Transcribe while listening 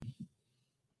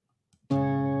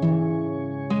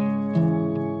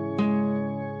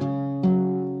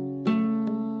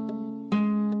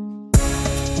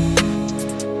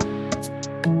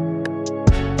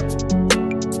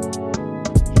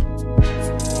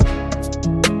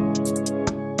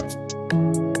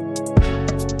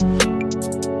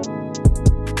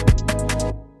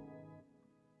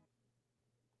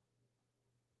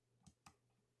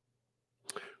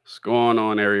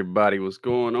on, everybody? What's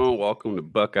going on? Welcome to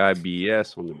Buckeye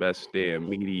BS on the Best Damn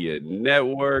Media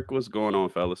Network. What's going on,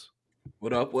 fellas?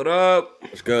 What up? What up?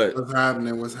 What's good? What's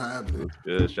happening? What's happening? What's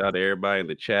good? Shout out to everybody in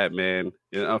the chat, man.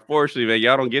 And unfortunately, man,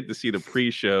 y'all don't get to see the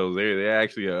pre-shows. They're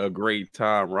actually a great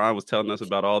time. Ron was telling us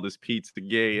about all this pizza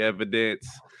gay evidence,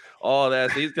 all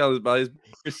that. So he's telling us about his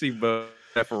receipt for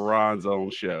Ron's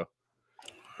own show.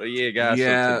 But yeah, guys,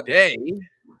 so today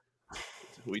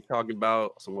we talking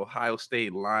about some Ohio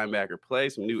State linebacker play,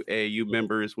 some new AAU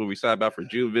members, what we signed about for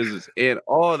June visits, and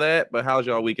all that. But how's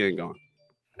y'all weekend going?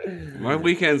 My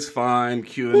weekend's fine.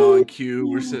 Queuing on Q.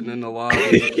 We're sitting in the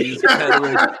lobby. He's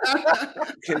peddling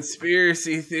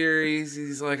conspiracy theories.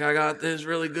 He's like, I got this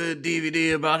really good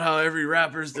DVD about how every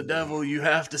rapper's the devil. You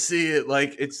have to see it.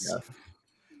 Like,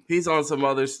 he's on some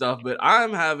other stuff. But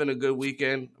I'm having a good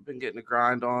weekend. I've been getting a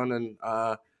grind on and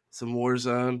some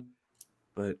Warzone.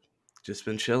 But just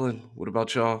been chilling. What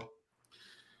about y'all?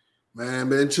 Man,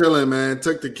 been chilling, man.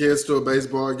 Took the kids to a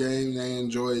baseball game. They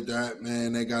enjoyed that,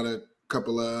 man. They got a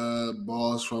couple of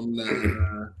balls from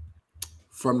the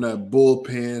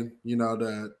bullpen. You know,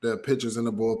 the pitchers in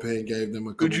the bullpen gave them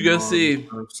a couple. Who'd you go see?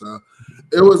 So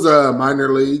it was minor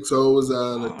league. So it was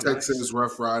the Texas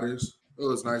Rough Riders. It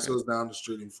was nice. It was down the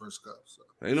street in First Cup. So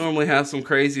They normally have some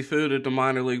crazy food at the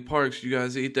minor league parks. You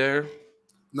guys eat there?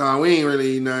 No, we ain't really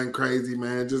eating nothing crazy,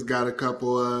 man. Just got a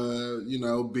couple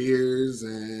beers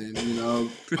and,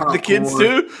 popcorn. The kids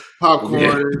too? Popcorn.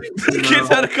 Yeah. The kids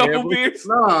had a couple beers?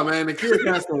 No, man. The kids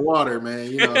had some water,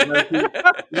 man.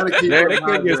 Gotta keep They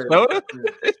couldn't get soda?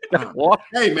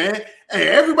 Hey, man. Hey,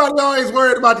 everybody always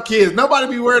worried about the kids. Nobody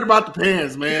be worried about the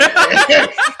parents, man.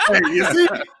 Hey, you see?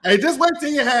 Hey, just wait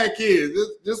till you had kids.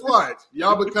 Just watch.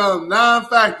 Y'all become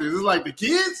non-factors. It's like the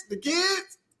kids.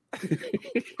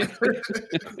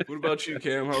 What about you,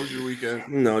 Cam? How was your weekend?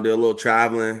 Did a little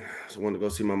traveling. Just wanted to go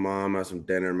see my mom, have some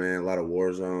dinner, man. A lot of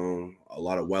Warzone, a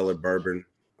lot of Weller bourbon.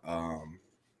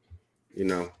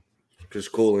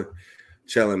 Just cooling,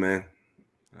 chilling, man.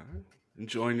 All right.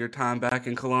 Enjoying your time back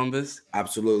in Columbus?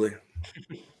 Absolutely.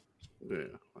 Yeah.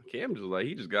 Cam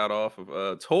he just got off of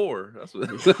a tour. That's what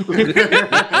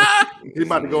He's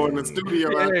about to go in the studio.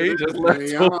 Yeah, he just left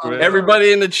tour,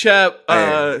 Everybody in the chat,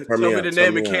 tell me up, the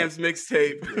name of Cam's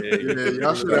mixtape. Yeah,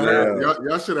 y'all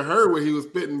should have heard what he was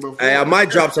spitting before. Hey, I might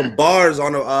drop some bars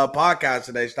on the podcast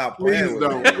today. Stop playing. Please with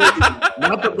don't. me.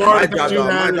 Not the bars I you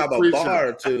had might drop a bar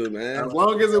or two, man. As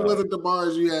long as it wasn't the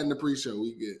bars you had in the pre-show,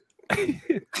 we good.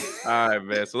 All right,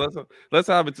 man. So let's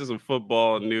hop into some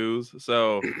football news.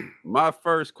 So my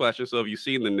first question. So have you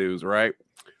seen the news, right?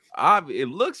 It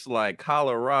looks like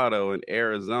Colorado and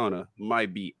Arizona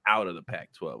might be out of the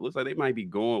Pac-12. Looks like they might be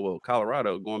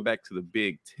Colorado going back to the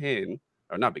Big 10,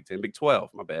 or not Big 10, Big 12.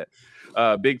 My bad.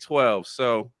 Big 12.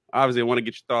 So obviously, I want to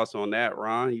get your thoughts on that.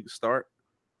 Ron, you can start.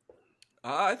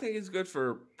 I think it's good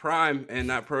for Prime and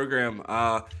that program.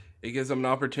 It gives them an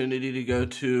opportunity to go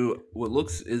to what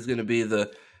looks is going to be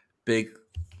the Big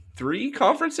 3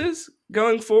 conferences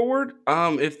going forward.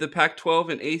 If the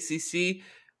Pac-12 and ACC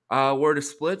were to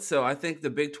split, so I think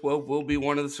the Big 12 will be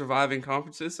one of the surviving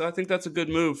conferences. So I think that's a good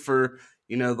move for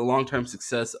the long-term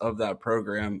success of that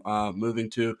program, moving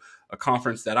to a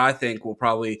conference that I think will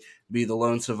probably be the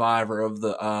lone survivor of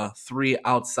the 3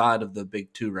 outside of the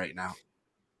Big 2 right now.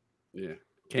 Yeah,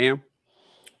 Cam.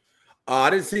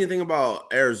 I didn't see anything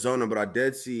about Arizona, but I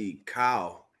did see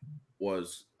Cal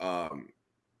was a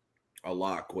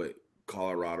lock with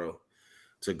Colorado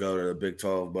to go to the Big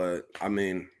 12. But I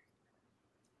think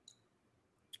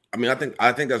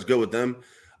that's good with them.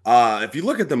 If you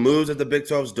look at the moves that the Big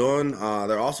 12's doing,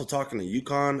 they're also talking to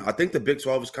UConn. I think the Big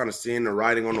 12 is kind of seeing the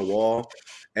writing on the wall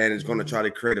and is going to try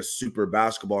to create a super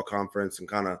basketball conference and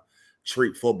kind of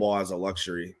treat football as a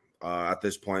luxury. At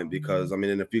this point, because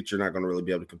in the future, you're not going to really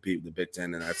be able to compete with the Big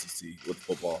 10 and SEC with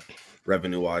football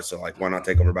revenue-wise. So, why not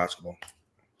take over basketball?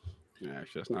 Yeah,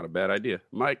 actually, that's not a bad idea,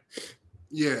 Mike.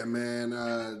 Yeah,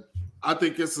 man. I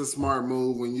think it's a smart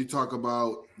move when you talk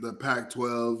about the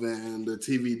Pac-12 and the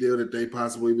TV deal that they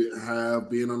possibly have,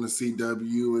 being on the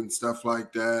CW and stuff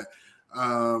like that.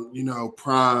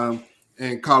 Prime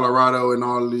and Colorado and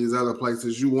all of these other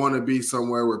places. You want to be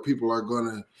somewhere where people are going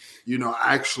to,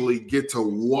 actually get to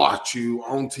watch you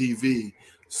on TV.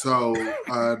 So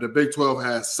the Big 12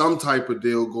 has some type of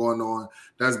deal going on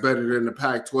that's better than the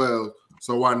Pac-12.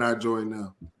 So why not join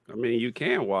them? You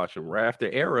can watch them right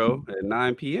after Arrow at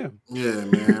 9 p.m. Yeah,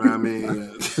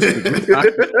 man.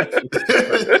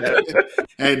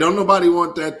 Hey, don't nobody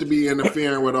want that to be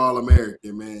interfering with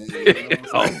All-American, man.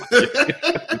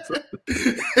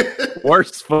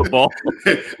 Worst football.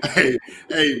 hey,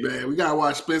 man, we gotta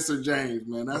watch Spencer James,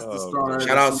 man. That's the star.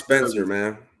 Shout out Spencer,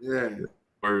 man. Yeah.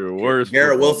 Worst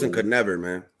Garrett football Wilson team. could never,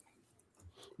 man.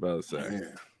 About to say.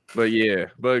 Man.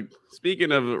 But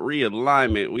speaking of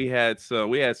realignment, we had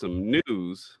some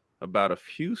news about a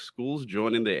few schools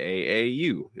joining the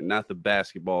AAU and not the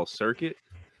basketball circuit.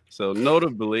 So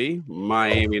notably,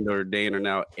 Miami and Notre Dame are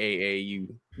now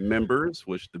AAU members,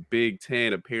 which the Big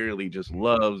Ten apparently just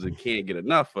loves and can't get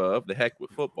enough of. The heck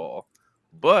with football.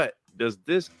 But does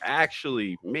this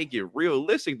actually make it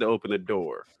realistic to open the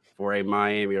door for a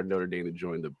Miami or Notre Dame to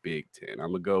join the Big Ten?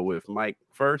 I'm gonna go with Mike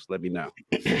first. Let me know.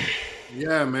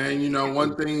 Yeah, man.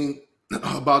 One thing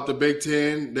about the Big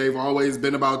Ten, they've always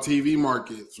been about TV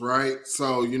markets, right?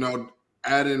 So,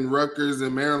 adding Rutgers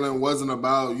and Maryland wasn't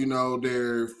about,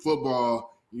 their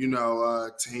football,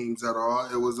 teams at all.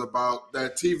 It was about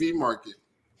that TV market.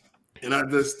 And I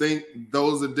just think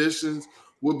those additions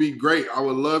would be great. I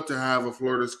would love to have a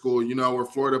Florida school, where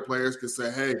Florida players could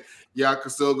say, hey, yeah, I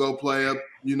could still go play up,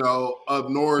 up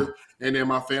north, and then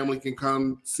my family can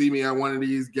come see me at one of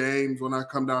these games when I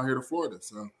come down here to Florida.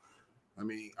 So,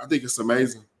 I think it's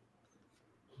amazing.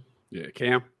 Yeah,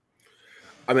 Cam?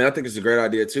 I think it's a great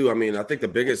idea, too. I think the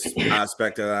biggest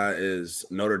aspect of that is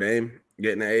Notre Dame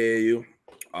getting the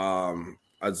AAU,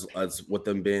 as with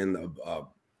them being a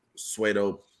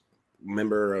pseudo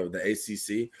member of the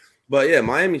ACC. But, yeah,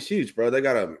 Miami's huge, bro. They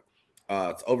got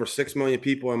it's over 6 million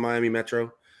people in Miami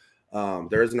Metro.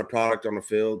 There isn't a product on the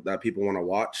field that people want to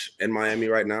watch in Miami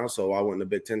right now. So why wouldn't the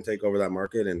Big Ten take over that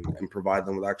market and provide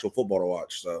them with actual football to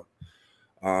watch? So,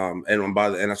 and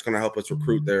that's going to help us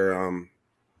recruit their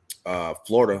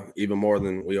Florida even more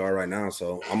than we are right now.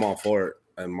 So I'm all for it.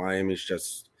 And Miami's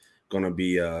just going to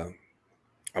be a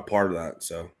part of that.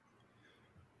 So,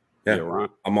 yeah, Ron.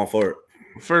 I'm all for it.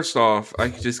 First off, I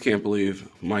just can't believe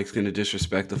Mike's going to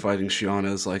disrespect the Fighting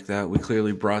Shianas like that. We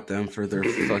clearly brought them for their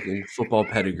fucking football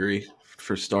pedigree,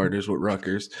 for starters, with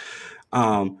Rutgers.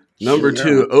 Number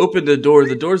two, open the door.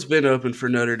 The door's been open for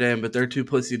Notre Dame, but they're too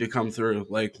pussy to come through.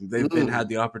 Like, they've had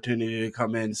the opportunity to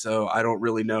come in, so I don't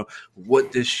really know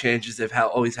what this changes. They've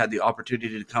always had the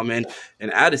opportunity to come in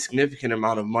and add a significant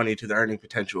amount of money to the earning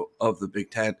potential of the Big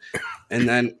Ten. And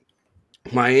then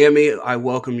Miami, I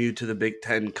welcome you to the Big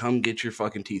Ten. Come get your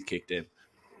fucking teeth kicked in.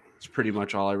 It's pretty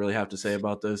much all I really have to say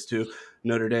about those two.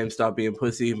 Notre Dame, stop being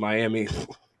pussy. Miami,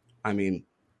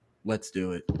 let's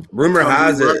do it. Rumor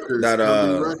has it that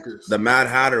the Mad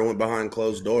Hatter went behind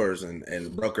closed doors and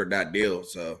brokered that deal.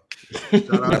 So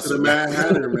shout out to the Mad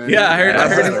Hatter, man. Yeah,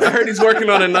 I heard he's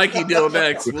working on a Nike deal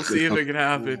next. We'll see if it can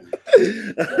happen.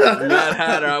 Mad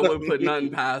Hatter, I wouldn't put nothing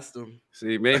past him.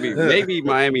 See, maybe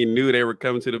Miami knew they were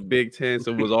coming to the Big Ten,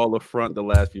 so it was all up front the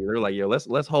last year. They're like, yo,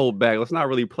 let's hold back. Let's not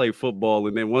really play football,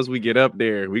 and then once we get up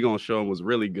there, we're gonna show them what's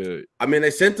really good. They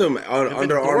sent them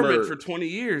Under Armour for 20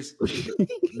 years.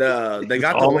 They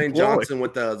got Dwayne Johnson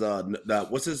with the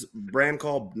what's his brand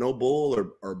called? No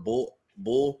Bull or Bull?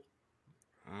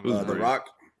 The Rock.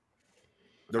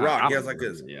 The Rock. He has like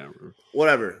this. Yeah.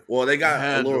 Whatever. Well, they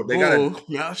got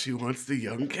now she wants the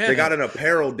young cat. They got an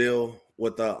apparel deal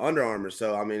with Under Armour.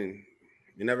 So you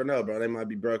never know, bro. They might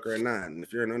be broke or not. And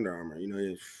if you're an Under Armour,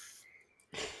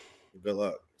 good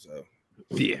luck. So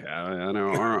yeah, I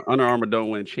know Under Armour don't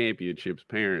win championships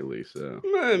apparently. So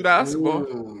in basketball,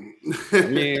 let's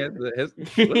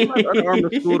let Under Armour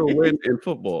school to win in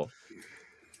football.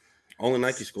 Only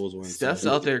Nike schools win. Steph's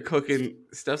out there cooking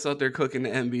the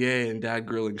NBA and dad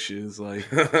grilling shoes. Like,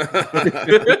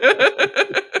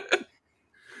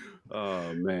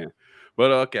 oh man.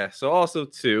 But okay, so also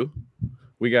too,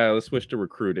 let's switch to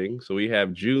recruiting. So we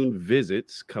have June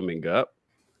visits coming up,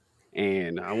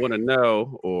 and I want to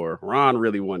know, or Ron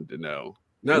really wanted to know.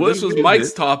 No, this was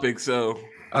Mike's topic, so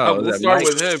we'll start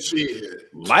with him.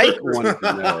 Mike wanted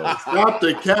to know. Stop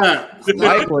the cap.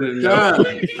 Mike wanted to know.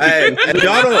 Hey,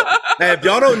 if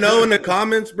y'all don't know in the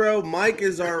comments, bro, Mike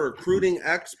is our recruiting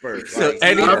expert. So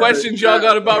any questions y'all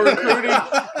got about recruiting,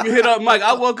 you hit up Mike.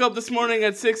 I woke up this morning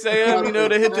at 6 a.m.,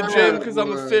 to hit the gym because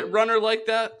I'm a fit runner like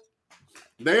that.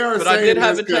 They are saying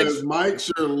this because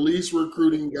Mike's your least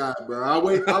recruiting guy, bro. I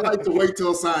like to wait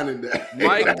till signing day.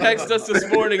 Mike texted us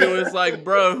this morning and was like,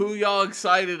 bro, who y'all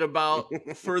excited about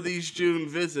for these June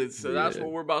visits? So that's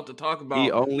what we're about to talk about. He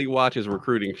only watches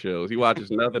recruiting shows. He watches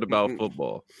nothing about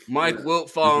football. Mike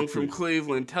Wiltfong from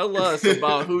Cleveland, tell us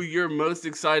about who you're most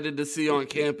excited to see on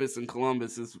campus in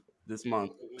Columbus this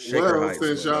month. Well,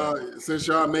 since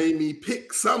y'all made me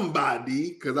pick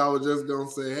somebody, because I was just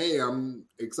gonna say, hey, I'm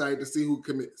excited to see who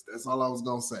commits. That's all I was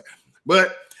gonna say.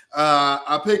 But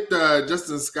I picked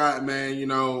Justin Scott, man.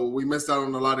 We missed out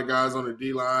on a lot of guys on the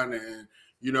D line, and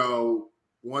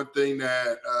one thing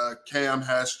that Cam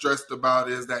has stressed about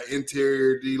is that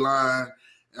interior D line.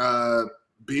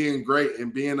 being great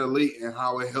and being elite and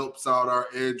how it helps out our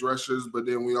edge rushers, but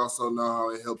then we also know how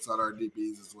it helps out our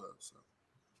DBs as well. So,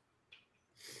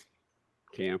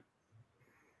 Cam.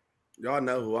 Y'all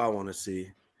know who I want to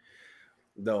see.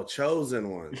 The chosen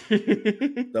one.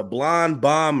 The blonde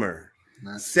bomber.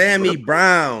 Sammy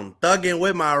Brown. Thugging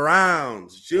with my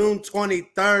rounds. June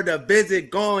 23rd, the visit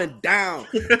going down.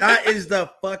 That is the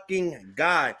fucking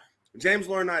guy. James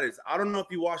Laurinaitis. I don't know if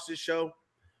you watch this show,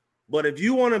 but if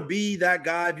you want to be that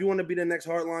guy, if you want to be the next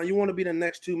Heartline, you want to be the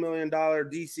next $2 million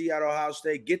DC out of Ohio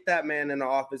State, get that man in the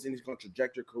office and he's going to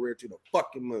traject your career to the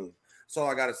fucking moon. That's all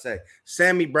I got to say.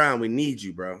 Sammy Brown, we need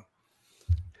you, bro.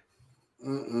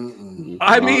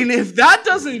 I mean, if that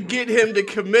doesn't get him to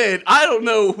commit, I don't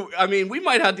know. I mean, we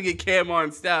might have to get Cam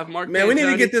on staff. Mark, man, we need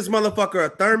to get this motherfucker a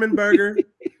Thurman burger.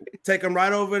 Take him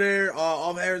right over there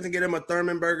off Harrison, get him a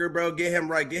Thurman burger, bro. Get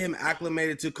him right. Get him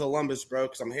acclimated to Columbus, bro,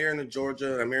 because I'm hearing the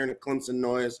Georgia. I'm hearing the Clemson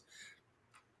noise.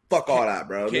 Fuck all that,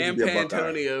 bro. Cam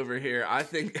Pantoni over here. I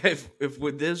think if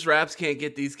with this Raps can't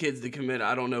get these kids to commit,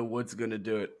 I don't know what's going to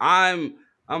do it. I'm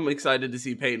excited to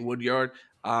see Peyton Woodyard.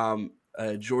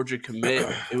 Georgia commit.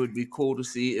 It would be cool to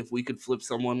see if we could flip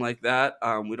someone like that.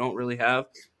 We don't really have.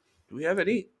 Do we have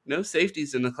no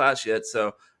safeties in the class yet?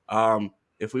 So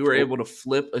if we were able to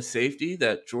flip a safety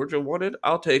that Georgia wanted,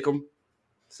 I'll take them.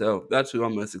 So that's who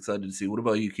I'm most excited to see. What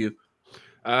about you, Q?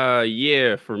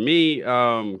 Yeah, for me,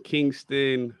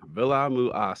 Kingston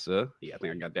Villamu Asa. Yeah, I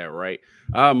think I got that right.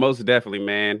 Most definitely,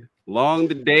 man. Long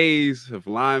the days of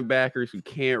linebackers who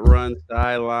can't run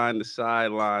sideline to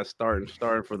sideline, starting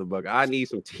for the Buckeye. I need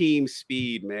some team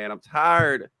speed, man. I'm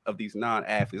tired of these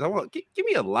non-athletes. I want give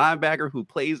me a linebacker who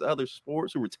plays other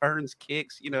sports, who returns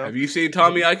kicks. You know, have you seen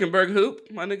Tommy Eichenberg hoop?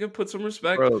 My nigga, put some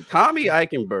respect, bro. Tommy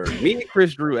Eichenberg. Me and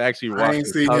Chris Drew actually watched. I ain't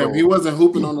seen him. He wasn't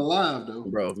hooping on the live though,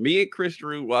 bro. Me and Chris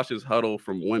Drew watched his huddle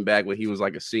from when back when he was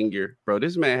like a senior, bro.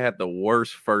 This man had the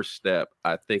worst first step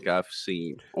I think I've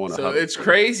seen on a huddle. It's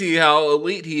crazy how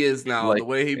elite he is now. Like, the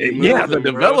way he be moving, yeah, the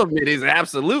development is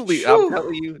absolutely. I'm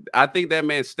telling you, I think that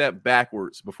man stepped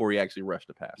backwards before he actually rushed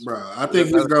the pass. Bro, I think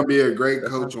he's gonna be a great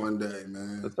coach one day,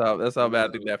 man. That's how bad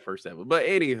I think that first step was. But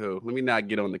anywho, let me not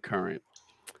get on the current.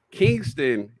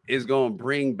 Kingston is going to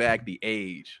bring back the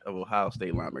age of Ohio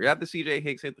State linebacker. After CJ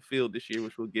Hicks hit the field this year,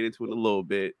 which we'll get into in a little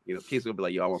bit, you know, Kingston will be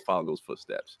like, yo, I want to follow those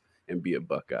footsteps and be a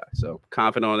Buckeye. So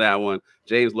confident on that one.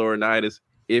 James Laurinaitis,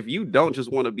 if you don't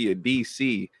just want to be a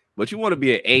DC, but you want to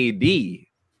be an AD,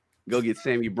 go get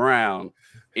Sammy Brown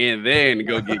and then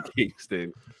go get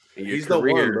Kingston. And your He's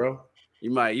career, the one, bro.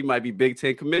 You might be Big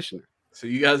Ten commissioner. So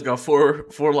you guys got four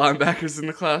linebackers in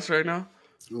the class right now?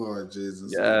 Lord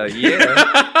Jesus. Yeah.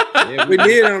 Yeah, we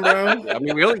need him, bro. I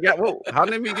mean, we only got how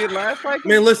did we get last fight? I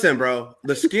mean, listen, bro.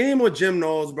 The scheme with Jim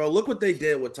Knowles, bro. Look what they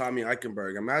did with Tommy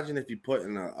Eichenberg. Imagine if you put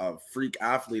in a freak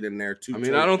athlete in there too. I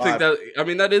mean, I don't think that. I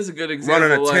mean, that is a good example.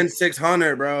 Running a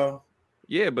 10-600, bro.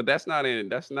 Yeah, but that's not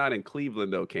in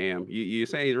Cleveland though, Cam. You're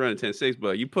saying he's running 10-6,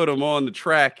 but you put him on the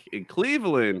track in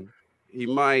Cleveland, he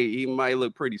might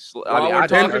look pretty slow.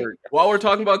 While we're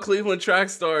talking about Cleveland track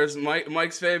stars,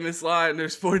 Mike's famous line: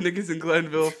 "There's 4 niggas in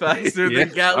Glenville faster than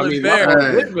Gatlin Bear."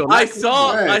 I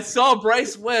saw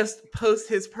Bryce West post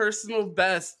his personal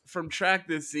best from track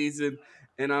this season,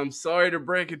 and I'm sorry to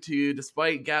break it to you,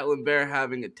 despite Gatlin Bear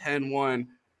having a 10-1.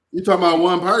 You talking about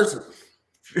one person?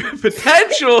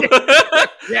 Potential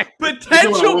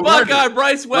Buckeye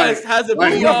Bryce West has a PR.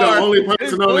 He's the only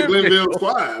person on the Glenville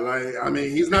squad. I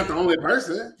mean, he's not the only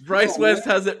person. Bryce West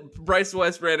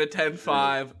ran a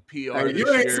 10-5 PR.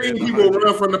 You ain't seen people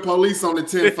run from the police on the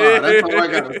 10-5. That's all I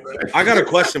gotta say. I got a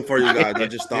question for you guys. I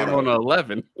just thought on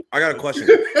 11. I got a question.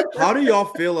 How do y'all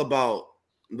feel about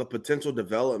the potential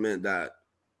development that,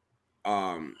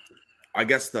 I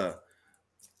guess the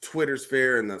Twitter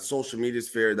sphere and the social media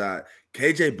sphere that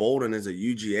KJ Bolden is a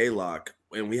UGA lock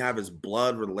and we have his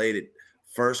blood related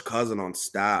first cousin on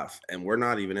staff and we're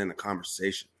not even in a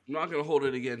conversation? I'm not gonna hold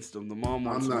it against him. The mom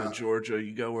wants him in Georgia.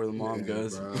 You go where the mom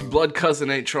goes. Bro. Blood cousin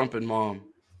ain't trumping mom.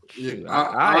 Yeah,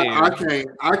 I can't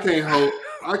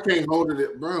hold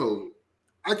it, bro.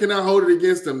 I cannot hold it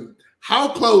against him. How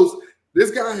close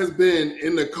this guy has been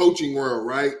in the coaching world,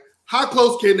 right? How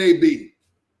close can they be?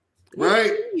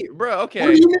 Right, bro. Okay.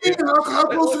 What do you mean? How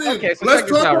close it is? Okay, so let's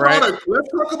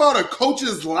talk about a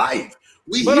coach's life.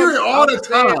 We hear it all the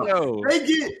time.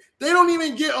 They don't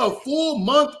even get a full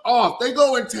month off. They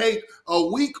go and take a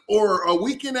week or a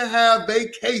week and a half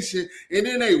vacation, and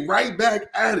then they right back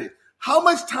at it. How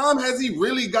much time has he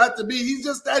really got to be? He's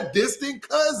just that distant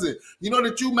cousin,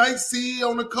 that you might see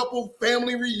on a couple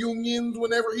family reunions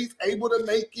whenever he's able to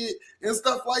make it and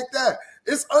stuff like that.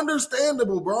 It's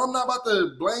understandable, bro. I'm not about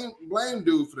to blame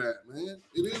dude for that, man.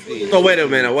 It is what it is. So wait a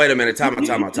minute. Time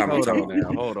out.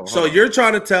 Hold on. So you're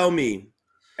trying to tell me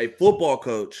a football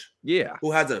coach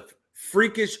who has a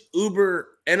freakish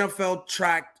uber NFL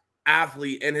track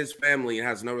athlete in his family and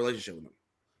has no relationship with him?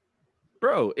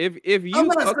 Bro, if you I'm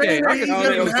not saying that he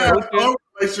doesn't have a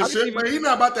relationship, but he's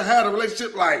not about to have a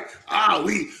relationship like,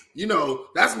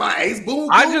 that's my ace. Boom.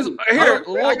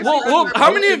 Look,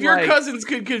 how many of your cousins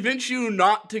could convince you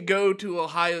not to go to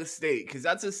Ohio State? Because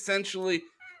that's essentially,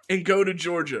 and go to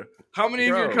Georgia. How many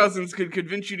of your cousins could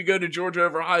convince you to go to Georgia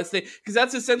over Ohio State? Because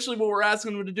that's essentially what we're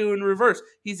asking him to do in reverse.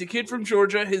 He's a kid from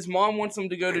Georgia. His mom wants him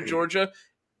to go to Georgia.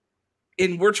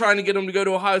 And we're trying to get him to go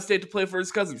to Ohio State to play for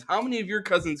his cousins. How many of your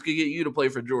cousins could get you to play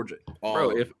for Georgia?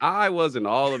 Bro, if I was an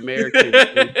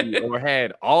All-American or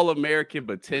had All-American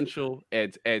potential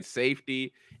at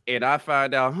safety, and I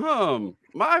find out,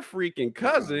 my freaking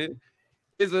cousin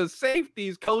is a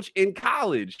safeties coach in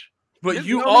college. But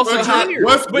you also have, you're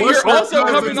also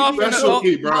coming off a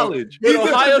college.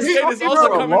 Ohio State is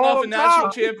also coming off a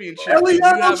national championship. He's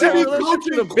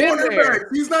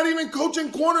not even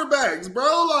coaching cornerbacks,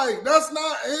 bro. Like, that's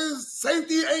not his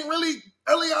safety. Ain't really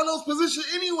Eliano's position,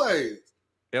 anyways.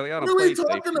 Eliano, what are we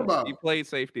talking about? He played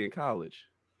safety in college.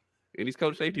 And he's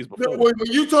coached safeties before. When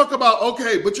you talk about,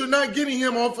 but you're not getting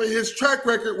him off of his track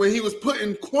record when he was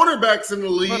putting cornerbacks in the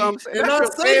league. But I'm saying, and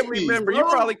that's your family member. You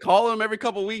probably call him every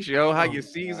couple of weeks, how your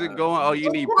season going? Oh, you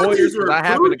need pointers because I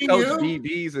happen to coach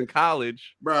DBs in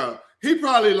college. Bro, he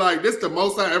probably like, this the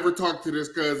most I ever talked to this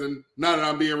cousin now that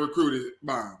I'm being recruited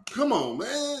by him. Come on,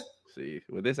 man. See,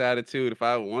 with this attitude,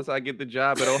 once I get the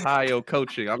job at Ohio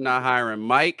coaching, I'm not hiring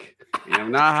Mike and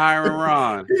I'm not hiring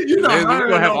Ron. You're not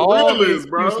hiring have all these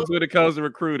excuses when it comes to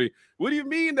recruiting. What do you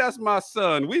mean that's my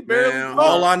son? We barely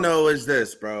all I know is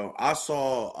this, bro. I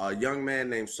saw a young man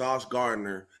named Sauce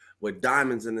Gardner with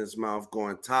diamonds in his mouth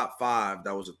going top 5.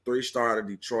 That was a 3-star out of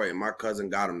Detroit, and my cousin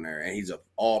got him there, and he's an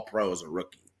all-pro as a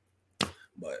rookie.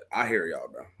 But I hear y'all,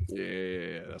 bro.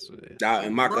 Yeah, that's what it is.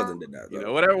 And my cousin did that.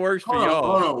 Though. Whatever works for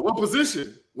y'all. Hold on. What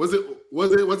position? Was it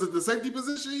the safety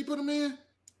position he put him in?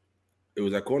 It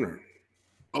was that corner.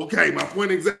 Okay, my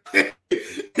point exactly.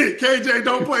 KJ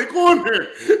don't play corner.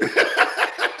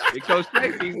 He coach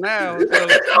safeties now.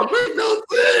 That don't make no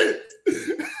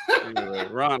sense. Anyway,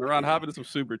 Ron, hop into some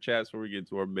super chats before we get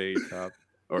to our main topic.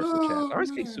 Or some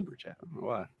chats. RSK super chat. I don't know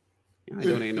why. You ain't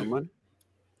donating no money.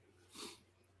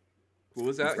 What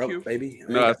was that, Q? Baby?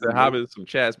 No, I said hop into some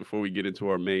chats before we get into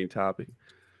our main topic.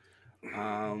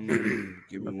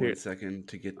 Give me 1 second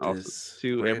to get this.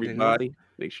 To everybody,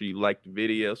 make sure you like the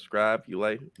video, subscribe. You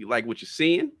like what you're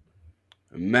seeing.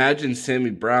 Imagine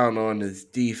Sammy Brown on his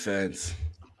defense.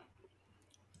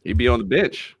 He'd be on the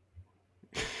bench.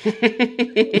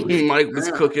 Mike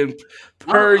was cooking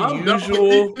per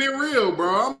usual. Keep it real,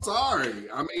 bro. I'm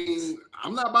sorry. I mean,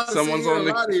 I'm not about to Someone's see a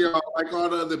lot of y'all like all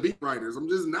the other beat writers. I'm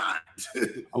just not.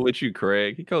 I'm with you,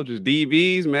 Craig. He coaches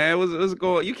DBs, man. What's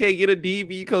going? You can't get a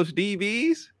DB. You coach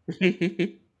DBs.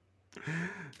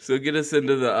 So get us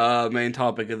into the main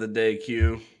topic of the day,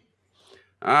 Q.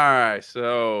 All right,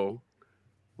 so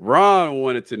Ron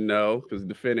wanted to know, because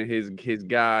defending his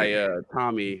guy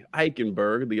Tommy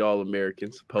Eichenberg, the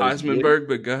All-American, supposedly. Heismanberg,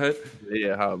 but go ahead.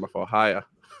 Yeah, my fault.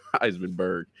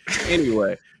 Heismanberg.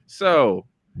 Anyway, so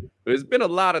there's been a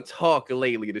lot of talk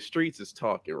lately. The streets is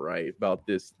talking, right, about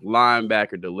this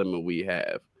linebacker dilemma we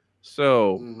have.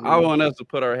 So I want us to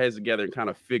put our heads together and kind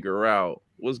of figure out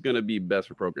what's going to be best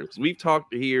for programs. Because we've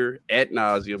talked here ad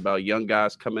nauseum about young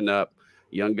guys coming up,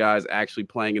 young guys actually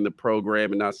playing in the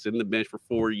program and not sitting the bench for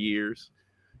 4 years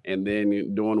and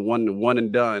then doing one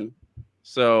and done.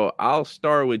 So I'll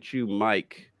start with you,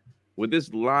 Mike, with this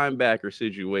linebacker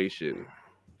situation.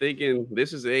 Thinking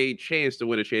this is a chance to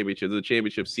win a championship, the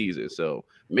championship season. So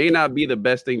may not be the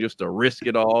best thing just to risk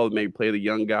it all, maybe play the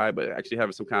young guy, but actually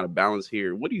having some kind of balance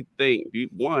here. What do you think? Do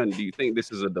you think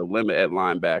this is a dilemma at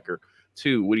linebacker?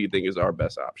 2, what do you think is our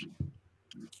best option?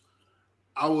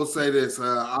 I will say this.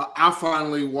 I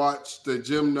finally watched the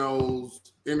Jim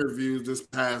Knowles interviews this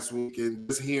past week, and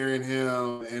just hearing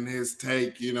him and his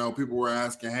take, people were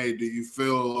asking, hey, do you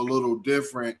feel a little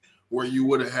different where you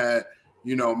would have had,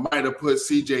 might have put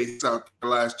CJ out there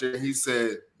last year? He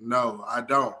said, no, I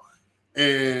don't.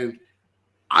 And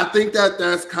I think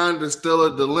that's kind of still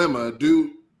a dilemma,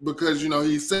 because,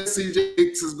 he said CJ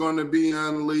is going to be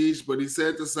unleashed, but he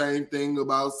said the same thing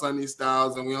about Sonny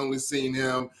Styles, and we only seen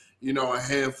him, a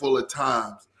handful of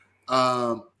times.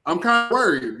 I'm kind of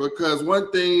worried because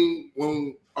one thing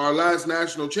when our last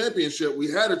national championship, we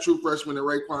had a true freshman in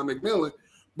Raekwon McMillan,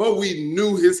 but we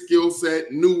knew his skill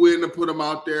set, knew when to put him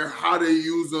out there, how to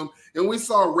use him, and we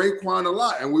saw Raekwon a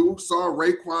lot, and we saw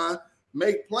Raekwon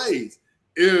make plays.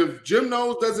 If Jim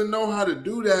Knowles doesn't know how to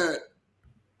do that,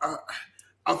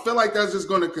 I feel like that's just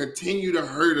going to continue to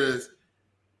hurt us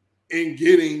in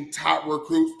getting top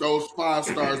recruits, those 5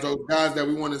 stars, those guys that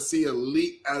we want to see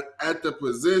elite at the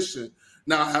position.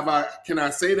 Now, can I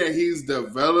say that he's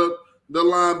developed the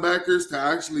linebackers to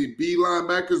actually be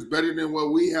linebackers better than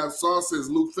what we have saw since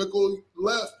Luke Fickell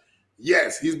left?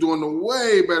 Yes, he's doing a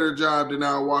way better job than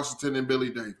Al Washington and Billy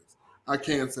Davis. I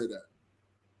can say that.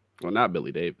 Well, not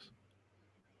Billy Davis.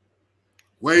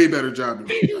 Way better job than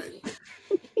Billy Davis.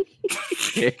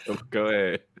 Yeah, go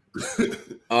ahead.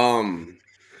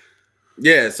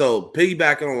 Yeah, so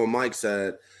piggybacking on what Mike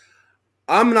said,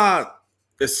 I'm not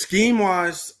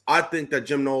scheme-wise, I think that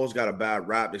Jim Knowles got a bad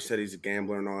rap. They said he's a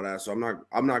gambler and all that. So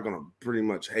I'm not gonna pretty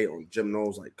much hate on Jim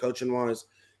Knowles like coaching-wise.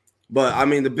 But I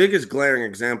mean, the biggest glaring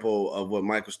example of what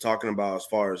Mike was talking about as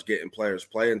far as getting players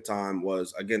playing time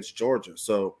was against Georgia.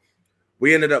 So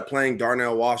we ended up playing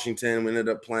Darnell Washington. We ended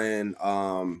up playing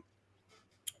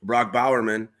Brock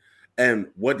Bowerman. And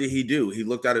what did he do? He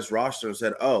looked at his roster and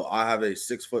said, "Oh, I have a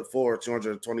 6'4",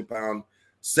 220-pound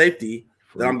safety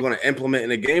that I'm going to implement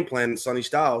in a game plan." Sonny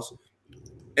Styles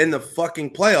in the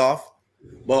fucking playoff.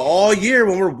 But all year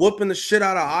when we're whooping the shit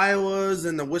out of Iowas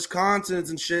and the Wisconsins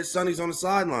and shit, Sonny's on the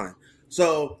sideline.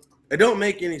 So it don't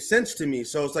make any sense to me.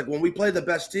 So it's like when we play the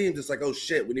best teams, it's like, oh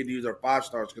shit, we need to use our 5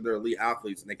 stars because they're elite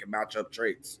athletes and they can match up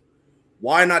traits.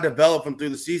 Why not develop them through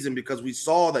the season? Because we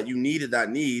saw that you needed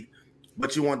that need,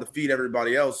 but you wanted to feed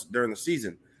everybody else during the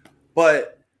season.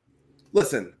 But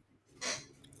listen,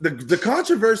 the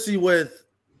controversy with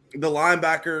the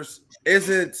linebackers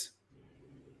isn't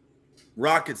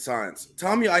rocket science.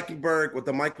 Tommy Eichenberg with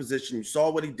the Mike position, you saw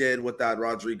what he did with that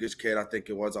Rodriguez kid, I think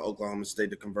it was, at Oklahoma State,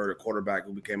 the converted quarterback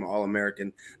who became an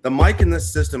All-American. The Mike in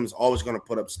this system is always going to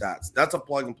put up stats. That's a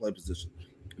plug-and-play position.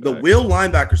 The will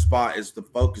linebacker spot is the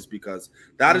focus because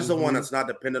that is the one that's not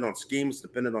dependent on scheme, it's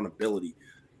dependent on ability.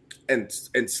 And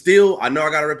Steele, I know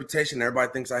I got a reputation.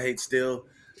 Everybody thinks I hate Steele.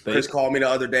 Chris called me the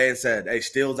other day and said, "Hey,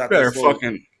 Steele's out there." Better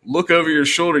fucking look over your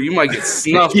shoulder. You might get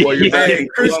snuffed while you're back.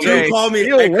 Chris Drew called me.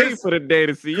 He'll wait for the day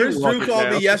to see Chris you. Drew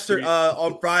called me yesterday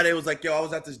on Friday. Was like, "Yo, I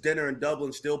was at this dinner in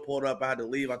Dublin. Steele pulled up. I had to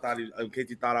leave. I thought in case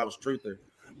he thought I was truther."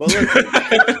 But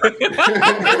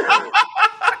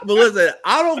listen,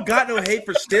 I don't got no hate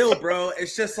for Steele, bro.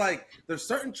 It's just like there's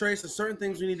certain traits and certain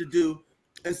things we need to do.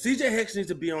 And CJ Hicks needs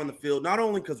to be on the field, not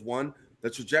only because, one, the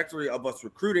trajectory of us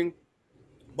recruiting,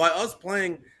 by us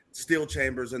playing Steel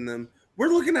Chambers in them, we're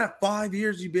looking at 5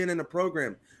 years you've been in the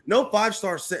program. No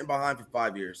 5-star sitting behind for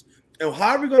 5 years. And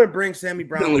how are we going to bring Sammy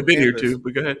Brown? He's only been here too,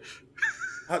 but go ahead.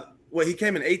 He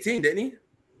came in 18, didn't he?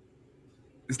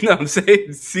 No, I'm saying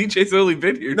CJ's only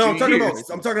been here. No, 2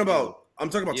 years. I'm talking about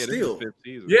Steele.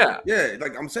 Yeah. Yeah,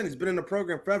 like I'm saying, he's been in the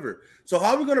program forever. So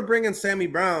how are we going to bring in Sammy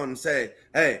Brown and say,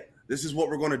 "Hey, this is what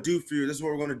we're going to do for you. This is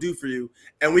what we're going to do for you."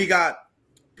 And we got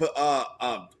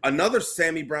another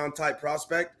Sammy Brown type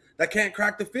prospect that can't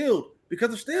crack the field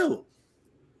because of Steele.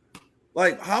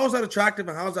 Like, how is that attractive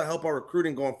and how does that help our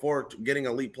recruiting going forward to getting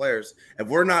elite players if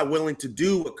we're not willing to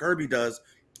do what Kirby does,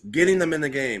 getting them in the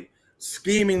game,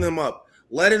 scheming them up,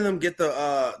 letting them get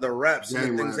the reps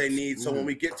and the things they need. So when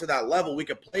we get to that level, we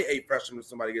can play 8 freshmen if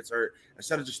somebody gets hurt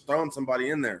instead of just throwing somebody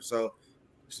in there. So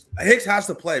Hicks has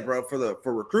to play, bro,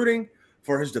 for recruiting,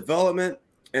 for his development,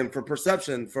 and for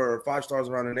perception for 5 stars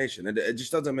around the nation. It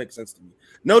just doesn't make sense to me.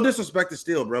 No disrespect to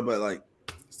Steele, bro, but like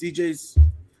CJ.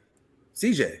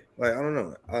 Like, I don't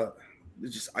know.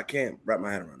 I can't wrap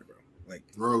my head around it, bro. Like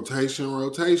rotation.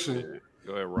 Yeah.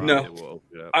 Go ahead, Ron.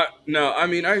 I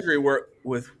mean, I agree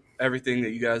with everything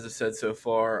that you guys have said so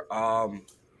far.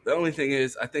 The only thing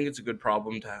is, I think it's a good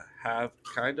problem to have,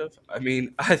 kind of. I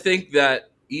mean, I think that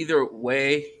either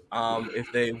way, if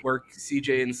they work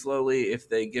CJ in slowly, if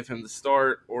they give him the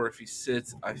start, or if he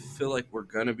sits, I feel like we're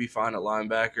going to be fine at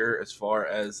linebacker as far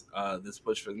as this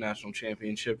push for the national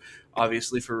championship.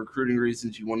 Obviously, for recruiting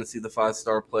reasons, you want to see the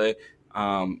 5-star play.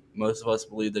 Most of us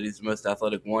believe that he's the most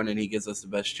athletic one, and he gives us the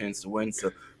best chance to win.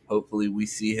 So hopefully we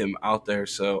see him out there.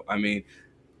 So, I think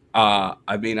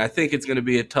it's going to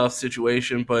be a tough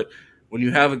situation, but when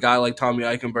you have a guy like Tommy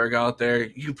Eichenberg out there,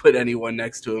 you put anyone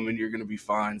next to him and you're going to be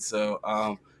fine. So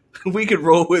we could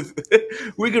roll with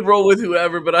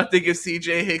whoever, but I think if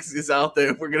CJ Hicks is out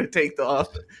there, we're gonna take the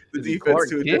defense Clark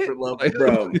to a Kent? different level.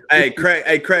 Bro, hey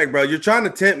Craig, bro, you're trying to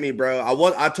tempt me, bro.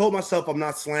 I told myself I'm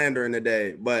not slandering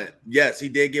today, but yes, he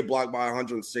did get blocked by a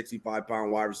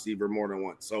 165-pound wide receiver more than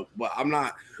once. So, but I'm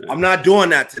not doing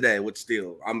that today with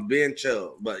Steele. I'm being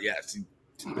chill, but yes,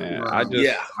 Man,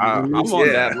 I'm on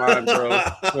that line,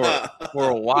 bro. For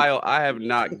a while, I have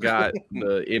not got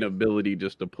the inability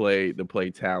just to play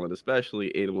talent, especially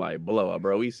in like blowout,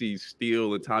 bro. We see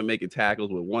Steele and Tom making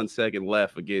tackles with 1 second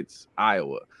left against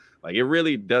Iowa. Like it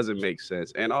really doesn't make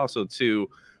sense. And also, too,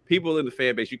 people in the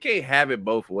fan base, you can't have it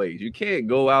both ways. You can't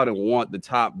go out and want the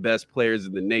top best players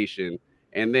in the nation,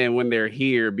 and then when they're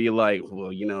here, be like,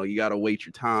 well, you got to wait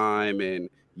your time and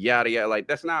yada yada. Like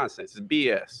that's nonsense. It's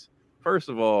BS. First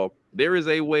of all, there is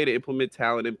a way to implement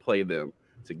talent and play them,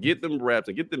 to get them reps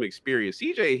and get them experience.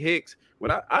 CJ Hicks,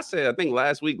 when I said, I think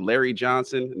last week, Larry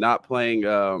Johnson not playing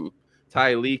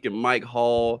Tyleek and Mike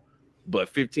Hall, but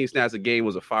 15 snaps a game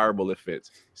was a fireable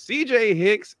offense. CJ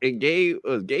Hicks and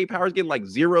Gabe Powers getting like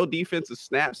 0 defensive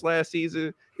snaps last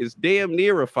season is damn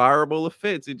near a fireable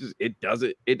offense. It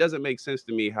doesn't make sense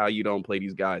to me how you don't play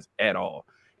these guys at all.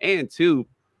 And two,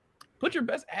 put your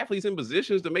best athletes in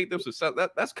positions to make them successful.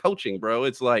 That's coaching, bro.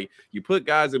 It's like you put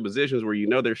guys in positions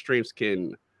where their strengths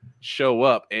can show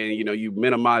up, and you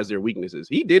minimize their weaknesses.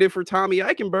 He did it for Tommy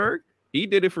Eichenberg. He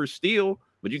did it for Steele,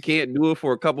 but you can't do it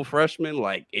for a couple freshmen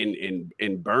like in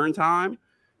burn time.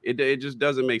 It just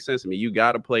doesn't make sense to me. You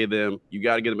got to play them. You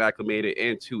got to get them acclimated.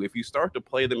 And two, if you start to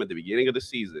play them at the beginning of the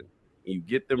season and you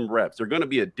get them reps, they're going to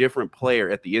be a different player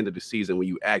at the end of the season when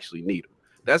you actually need them.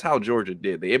 That's how Georgia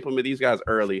did. They implement these guys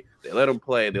early. They let them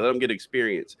play. They let them get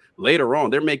experience. Later on,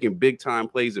 they're making big-time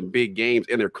plays in big games,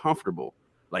 and they're comfortable.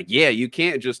 Like, yeah, you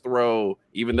can't just throw,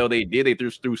 even though they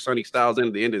threw Sonny Styles in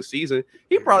at the end of the season.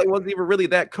 He probably wasn't even really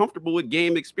that comfortable with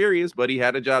game experience, but he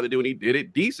had a job to do, and he did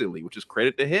it decently, which is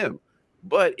credit to him.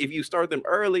 But if you start them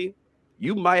early,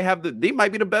 they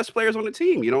might be the best players on the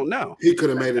team. You don't know. He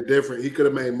could have made a difference. He could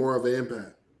have made more of an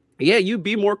impact. Yeah, you'd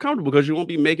be more comfortable because you won't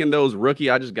be making those rookie,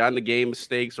 I just got in the game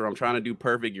mistakes, or I'm trying to do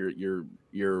perfect.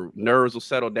 Your nerves will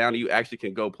settle down and you actually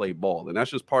can go play ball. And that's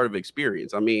just part of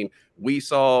experience. I mean, we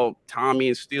saw Tommy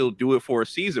and Steele do it for a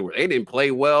season where they didn't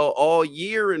play well all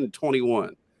year in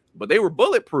 21, but they were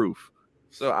bulletproof.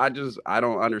 So I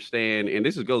don't understand. And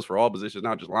this goes for all positions,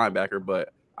 not just linebacker,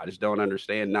 but I just don't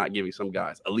understand not giving some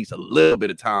guys at least a little bit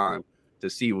of time to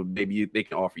see what maybe they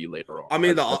can offer you later on. I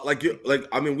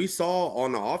mean, we saw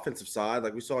on the offensive side,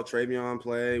 like we saw Travion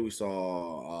play, we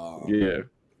saw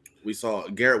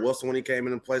Garrett Wilson when he came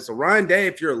in and played. So Ryan Day,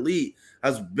 if you're elite,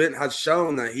 has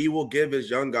shown that he will give his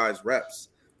young guys reps.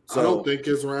 So I don't think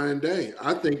it's Ryan Day.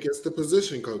 I think it's the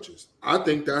position coaches. I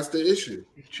think that's the issue.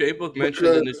 J-Book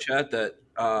mentioned in the chat that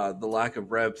the lack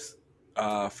of reps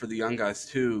for the young guys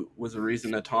too was the reason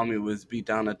that Tommy was beat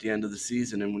down at the end of the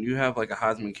season. And when you have like a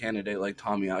Heisman candidate like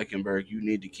Tommy Eichenberg, you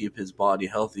need to keep his body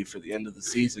healthy for the end of the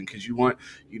season because you want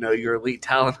your elite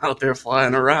talent out there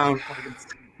flying around,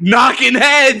 knocking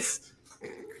heads.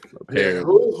 Yeah,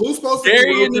 who's supposed to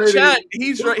Gary be in the chat?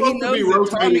 He's right. He knows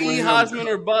that Tommy Heisman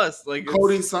or bust. Like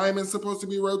Cody Simon's supposed to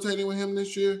be rotating with him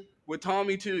this year. With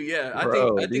Tommy too, yeah.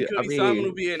 Bro, I think Cody Simon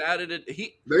will be an added.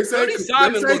 They say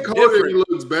Cody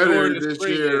looks better this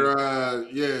year.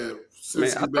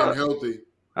 Since he's been healthy.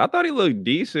 I thought he looked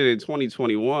decent in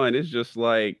 2021. It's just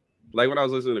like when I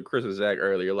was listening to Chris and Zach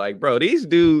earlier, like, bro, these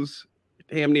dudes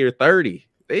damn near 30.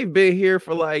 They've been here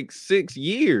for like 6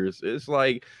 years. It's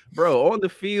like, bro, on the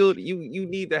field, you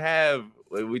need to have.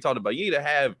 We talked about. You need to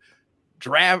have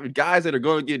draft guys that are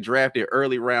going to get drafted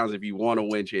early rounds if you want to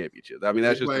win championships. I mean,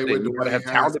 that's just the thing. You got to have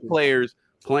talented players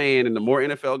playing, and the more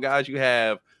NFL guys you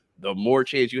have, the more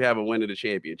chance you have of winning the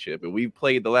championship. And we've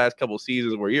played the last couple of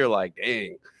seasons where you're like,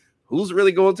 dang, who's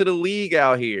really going to the league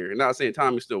out here? And not saying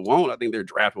Tommy still won't. I think they're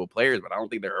draftable players, but I don't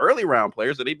think they're early round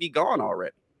players, so they'd be gone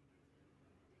already.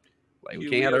 Like, we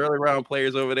can't have early round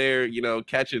players over there,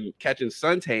 catching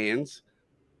suntans.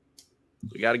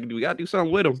 We gotta do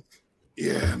something with them.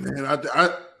 Yeah, man.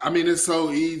 I mean, it's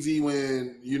so easy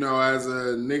when, as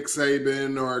a Nick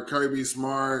Saban or Kirby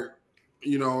Smart,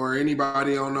 or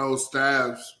anybody on those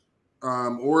staffs,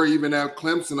 or even at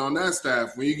Clemson on that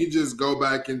staff, when you can just go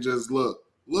back and just look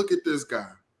at this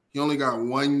guy. He only got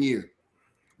 1 year.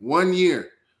 1 year.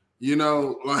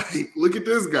 Look at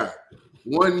this guy.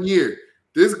 1 year.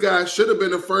 This guy should have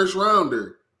been a first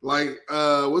rounder. Like,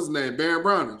 what's his name? Baron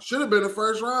Browning. Should have been a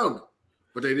first rounder.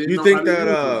 But they didn't. You think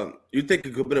that you think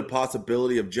it could be a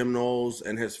possibility of Jim Knowles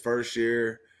in his first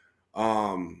year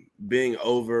being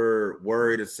over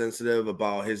worried and sensitive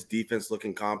about his defense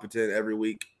looking competent every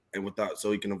week? and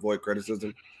so he can avoid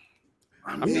criticism.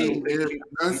 I mean,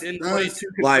 that's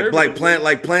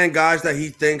playing guys that he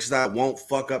thinks that won't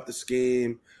fuck up the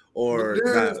scheme or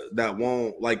that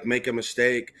won't like make a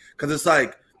mistake. Because it's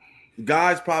like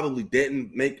guys probably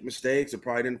didn't make mistakes or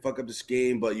probably didn't fuck up the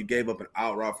scheme, but you gave up an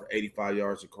out route for 85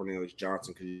 yards to Cornelius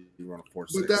Johnson because you run a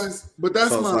 4.6. But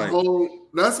that's so my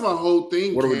whole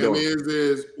thing. What are we doing?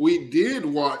 Is we did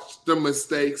watch the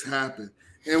mistakes happen,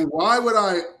 and why would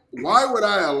I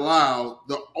allow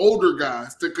the older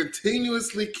guys to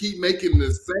continuously keep making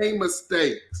the same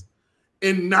mistakes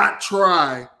and not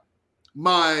try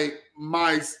my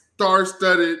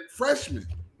star-studded freshmen,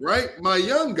 right? My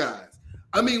young guys.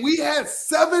 I mean, we had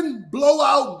 7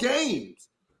 blowout games.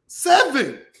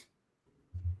 7.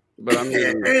 But I mean,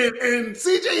 and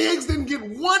CJ Hicks didn't get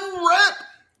 1 rep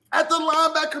at the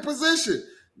linebacker position.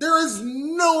 There is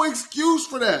no excuse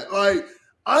for that. Like,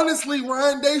 honestly,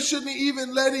 Ryan Day shouldn't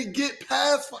even let it get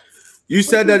past. You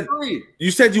said that.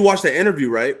 You said you watched the interview,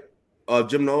 right? Of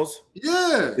Jim Knowles.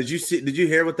 Yeah. Did you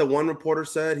hear what the one reporter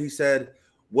said? He said,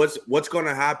 "What's going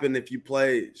to happen if you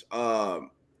play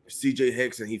CJ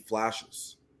Hicks and he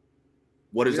flashes?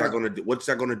 What is that going to do? What's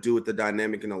that going to do with the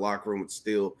dynamic in the locker room with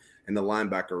Steele in the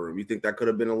linebacker room? You think that could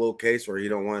have been a little case where he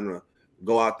don't want to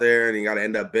go out there and he got to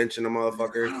end up benching the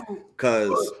motherfucker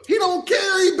because he don't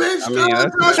care. He benched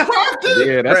Josh Proctor.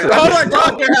 Yeah, that's Josh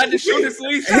Proctor had to shoot his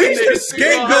leash. He's the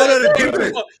scapegoat of the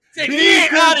defense.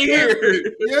 Get out of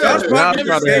here. Josh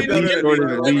Proctor had the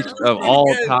shortest leash of all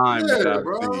time.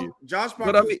 Josh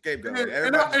Proctor is scapegoat.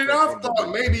 And I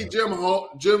thought maybe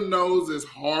Jim Knowles is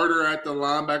harder at the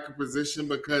linebacker position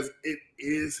because it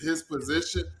is his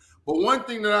position. But one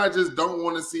thing that I just don't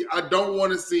want to see, I don't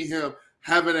want to see him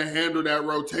having to handle that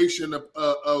rotation of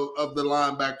the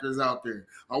linebackers out there.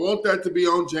 I want that to be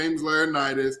on James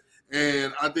Laurinaitis,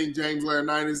 and I think James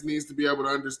Laurinaitis needs to be able to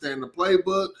understand the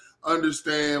playbook,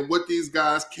 understand what these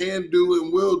guys can do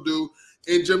and will do,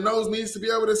 and Jim Knowles needs to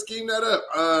be able to scheme that up.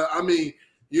 I mean,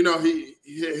 you know,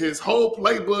 his whole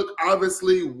playbook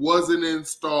obviously wasn't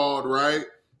installed, right?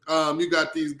 You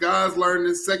got these guys learning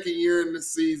their second year in the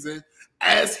season.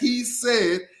 As he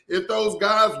said, if those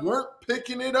guys weren't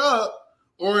picking it up,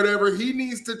 or whatever, he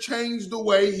needs to change the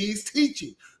way he's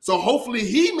teaching. So hopefully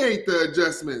he made the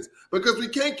adjustments because we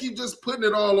can't keep just putting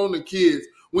it all on the kids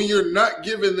when you're not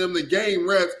giving them the game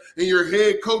reps and your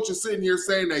head coach is sitting here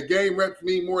saying that game reps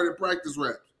mean more than practice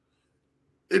reps.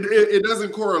 It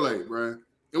doesn't correlate, right?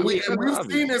 And we've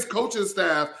seen this coaching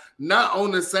staff not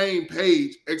on the same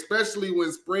page, especially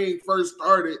when spring first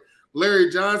started.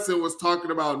 Larry Johnson was talking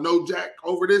about no jack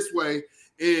over this way,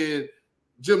 and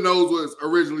Jim Knowles was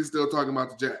originally still talking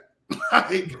about the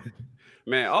jack.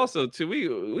 Man, also too,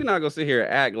 we're not gonna sit here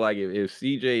and act like if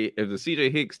the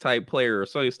CJ Hicks type player or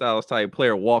Sonny Styles type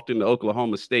player walked into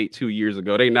Oklahoma State 2 years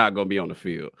ago, they not gonna be on the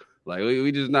field. Like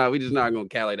we just not gonna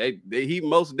calculate. He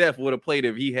most definitely would have played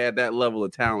if he had that level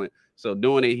of talent. So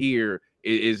doing it here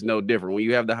is no different. When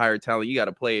you have the higher talent, you got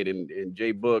to play it. And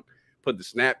Jay Book put the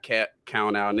snap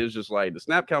count out, and it's just like the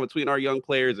snap count between our young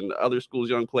players and the other schools'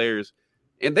 young players.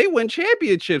 And they win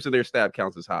championships and their snap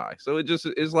counts is high. So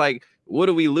it's like, what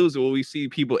are we losing when we see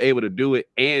people able to do it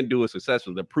and do it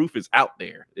successfully? The proof is out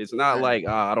there. It's not like,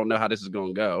 I don't know how this is going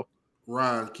to go.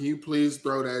 Ron, can you please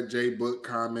throw that J Book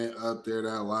comment up there,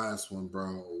 that last one,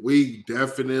 bro? We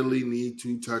definitely need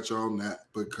to touch on that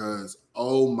because,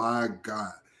 oh my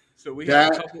God. So we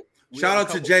have a couple. Shout out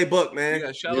to Jay Book, man.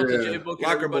 Yeah, shout out to Jay Book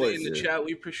and everybody in the chat.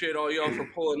 We appreciate all y'all for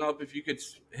pulling up. If you could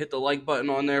hit the like button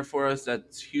on there for us,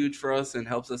 that's huge for us and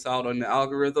helps us out on the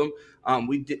algorithm.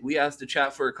 We asked the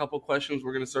chat for a couple questions.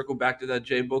 We're going to circle back to that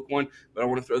Jay Book one, but I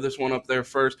want to throw this one up there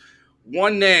first.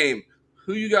 One name.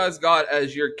 Who you guys got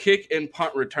as your kick and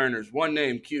punt returners? One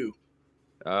name, Q.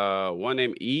 One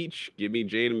name each. Give me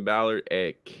Jaden Ballard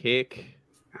at kick.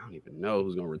 I don't even know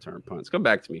who's going to return punts. Come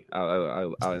back to me.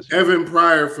 I'll answer. Evan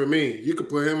Pryor for me. You could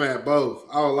put him at both.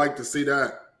 I would like to see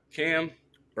that. Cam?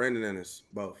 Brandon Ennis,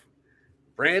 both.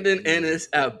 Brandon Ennis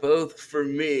at both for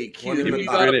me. Q, if you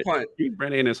got a punt. Give me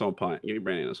Brandon Ennis on punt.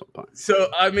 So,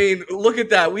 I mean, look at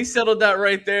that. We settled that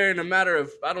right there in a matter of,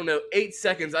 8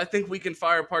 seconds. I think we can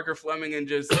fire Parker Fleming and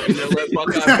just let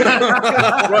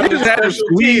Buckeye run just have to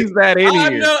squeeze that in here.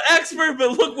 I'm no expert,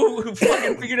 but look what we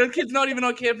fucking figured out. The kid's not even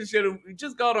on campus yet. We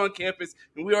just got on campus,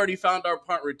 and we already found our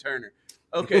punt returner.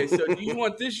 Okay, so do you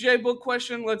want this J-Book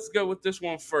question? Let's go with this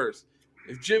one first.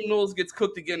 If Jim Knowles gets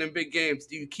cooked again in big games,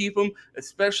 do you keep him,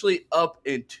 especially up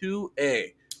in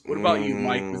 2A? What about you,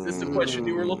 Mike? Was this the question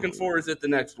you were looking for, or is it the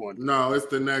next one? No, it's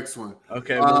the next one.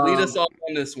 Okay, well, lead us off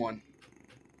on this one.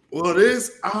 Well,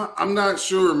 I'm not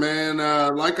sure, man.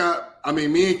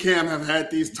 Me and Cam have had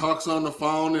these talks on the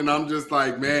phone, and I'm just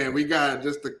like, man, we got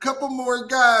just a couple more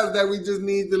guys that we just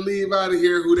need to leave out of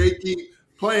here who they keep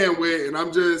playing with.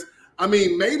 And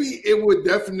maybe it would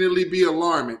definitely be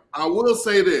alarming. I will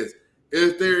say this.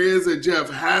 If there is a Jeff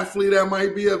Halfley that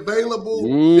might be available,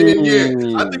 then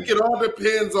yeah, I think it all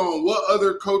depends on what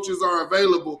other coaches are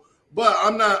available. But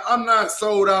I'm not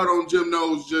sold out on Jim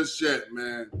Knowles just yet,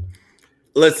 man.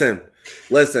 Listen.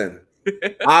 When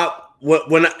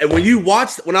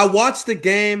I watched the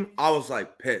game, I was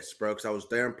like pissed, bro, because I was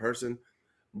there in person.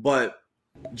 But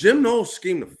Jim Knowles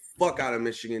schemed the fuck out of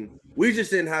Michigan. We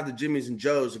just didn't have the Jimmies and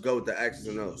Joes to go with the X's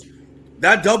and O's.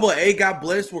 That double A got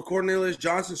blitzed where Cornelius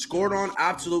Johnson scored on,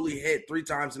 absolutely hit 3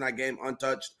 times in that game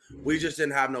untouched. We just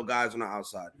didn't have no guys on the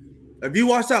outside. If you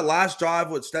watch that last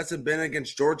drive with Stetson Bennett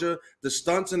against Georgia, the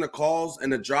stunts and the calls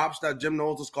and the drops that Jim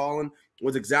Knowles was calling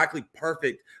was exactly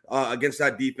perfect against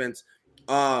that defense.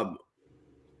 McAllister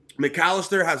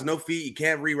has no feet. He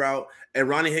can't reroute. And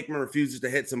Ronnie Hickman refuses to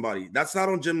hit somebody. That's not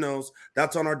on Jim Knowles.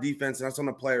 That's on our defense. And that's on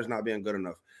the players not being good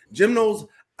enough. Jim Knowles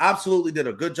absolutely did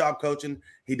a good job coaching.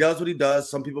 He does what he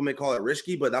does. Some people may call it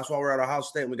risky, but that's why we're at Ohio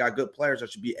State and we got good players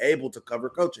that should be able to cover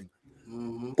coaching.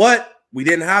 Mm-hmm. But we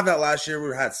didn't have that last year.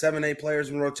 We had 7-8 players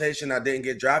in rotation that didn't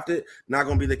get drafted. Not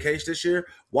going to be the case this year.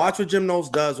 Watch what Jim Knowles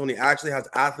does when he actually has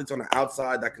athletes on the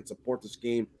outside that can support the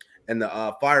scheme and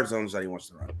the fire zones that he wants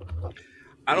to run.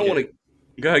 I don't want to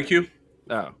 – go ahead, Q.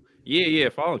 Oh, yeah.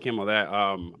 Following him on that,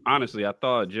 honestly, I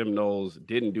thought Jim Knowles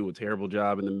didn't do a terrible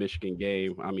job in the Michigan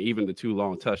game. I mean, even the 2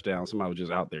 long touchdowns, somebody was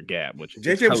just out there gap. Which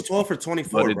JJ was 12 for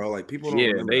 24, bro. Like, people don't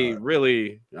remember they that.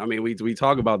 really – I mean, we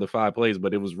talk about the 5 plays,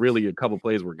 but it was really a couple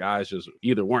plays where guys just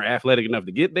either weren't athletic enough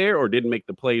to get there or didn't make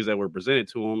the plays that were presented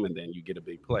to them, and then you get a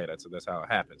big play. That's how it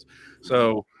happens.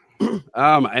 So,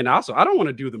 and also, I don't want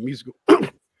to do the musical –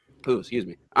 oh, excuse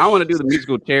me. I want to do the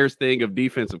musical chairs thing of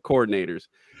defensive coordinators.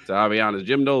 So I'll be honest,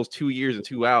 Jim Knowles, 2 years and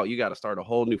 2 out. You got to start a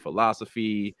whole new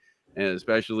philosophy, and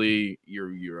especially you're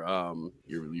hitting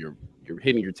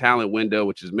your talent window,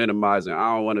 which is minimizing.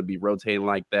 I don't want to be rotating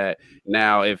like that.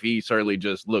 Now, if he certainly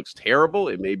just looks terrible,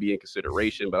 it may be in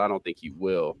consideration, but I don't think he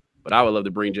will. But I would love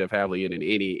to bring Jeff Havley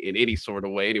in any sort of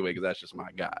way anyway, because that's just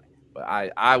my guy. But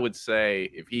I would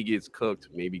say if he gets cooked,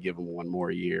 maybe give him 1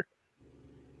 more year.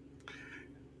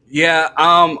 Yeah,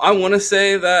 I want to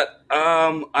say that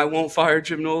I won't fire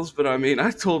Jim Knowles, but I mean,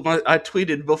 I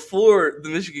tweeted before the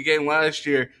Michigan game last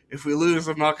year, if we lose,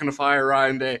 I'm not going to fire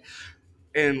Ryan Day.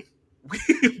 And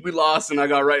we lost, and I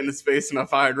got right in his face, and I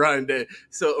fired Ryan Day.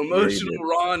 So emotional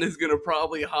Ron is going to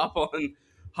probably hop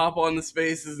on the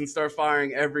spaces and start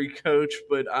firing every coach.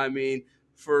 But I mean,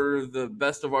 for the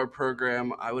best of our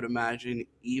program, I would imagine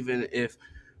even if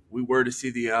we were to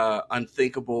see the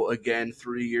unthinkable again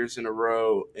 3 years in a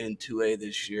row in 2A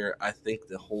this year, I think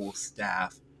the whole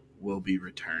staff will be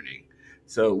returning.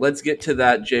 So let's get to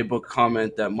that J-Book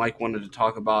comment that Mike wanted to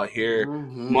talk about here.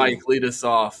 Mm-hmm. Mike, lead us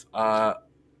off.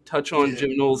 Touch on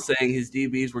Jim Knowles saying his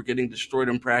DBs were getting destroyed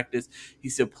in practice. He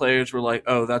said players were like,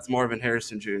 oh, that's Marvin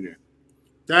Harrison Jr.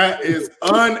 That is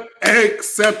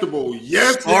unacceptable.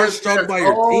 Yes, starstruck by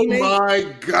your teammate. Oh, my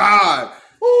God.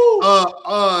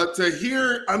 To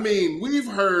hear, I mean, we've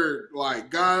heard like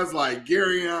guys like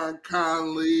Garyon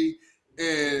Conley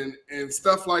and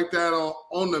stuff like that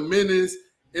on the Menace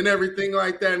and everything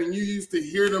like that. And you used to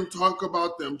hear them talk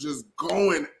about them just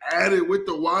going at it with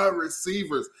the wide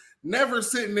receivers, never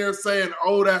sitting there saying,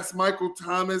 oh, that's Michael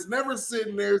Thomas, never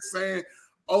sitting there saying,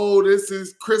 oh, this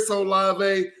is Chris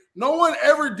Olave. No one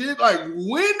ever did. Like,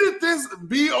 when did this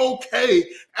be okay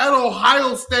at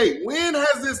Ohio State? When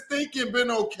has this thinking been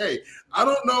okay? I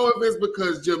don't know if it's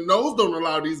because Jim Knowles don't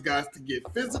allow these guys to get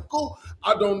physical.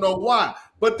 I don't know why.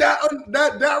 But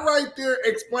that right there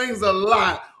explains a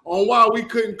lot on why we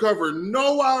couldn't cover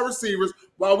no wide receivers,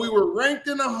 while we were ranked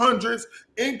in the hundreds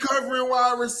in covering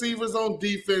wide receivers on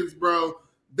defense, bro.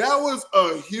 That was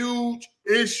a huge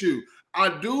issue. I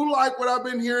do like what I've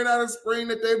been hearing out of spring,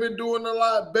 that they've been doing a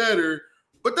lot better,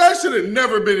 but that should have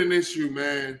never been an issue,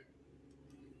 man.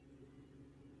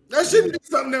 That shouldn't be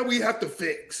something that we have to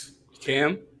fix.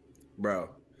 Cam? Bro,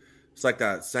 it's like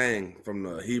that saying from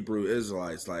the Hebrew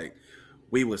Israelites, like,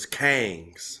 we was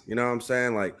kangs. You know what I'm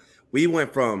saying? Like, we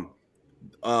went from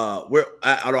we're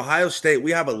at Ohio State,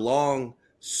 we have a long,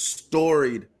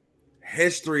 storied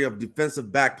history of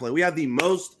defensive back play. We have the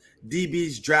most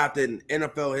DBs drafted in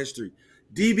NFL history.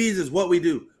 DBs is what we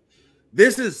do.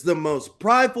 This is the most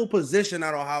prideful position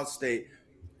at Ohio State,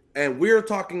 and we're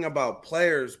talking about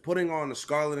players putting on a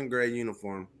scarlet and gray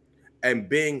uniform and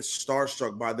being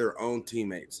starstruck by their own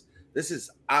teammates. This is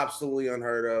absolutely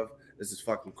unheard of. This is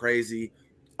fucking crazy.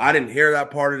 I didn't hear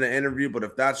that part of the interview, but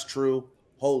if that's true,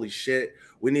 holy shit,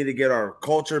 we need to get our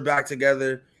culture back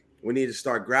together. We need to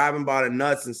start grabbing by the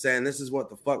nuts and saying, this is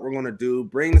what the fuck we're going to do.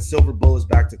 Bring the Silver Bullets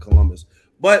back to Columbus.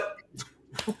 But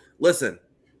listen,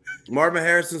 Marvin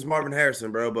Harrison's Marvin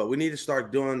Harrison, bro. But we need to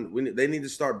start they need to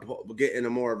start getting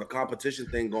a more of a competition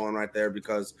thing going right there,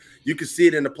 because you can see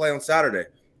it in the play on Saturday.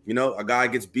 You know, a guy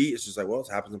gets beat. It's just like, well, it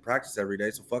happens in practice every day,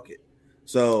 so fuck it.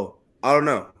 So I don't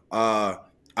know.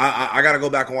 I got to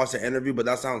go back and watch the interview, but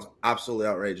that sounds absolutely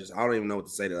outrageous. I don't even know what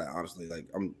to say to that, honestly. Like,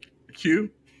 I'm Q.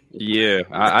 Yeah,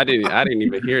 I didn't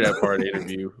even hear that part of the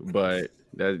interview, but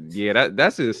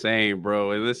that's insane,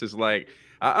 bro. And this is like,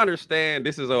 I understand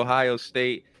this is Ohio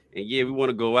State, and yeah, we want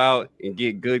to go out and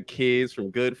get good kids from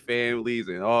good families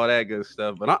and all that good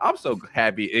stuff. But I'm so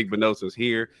happy Igbinosa's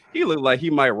here. He looked like he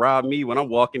might rob me when I'm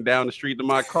walking down the street to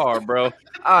my car, bro.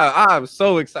 I'm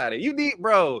so excited.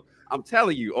 Bro. I'm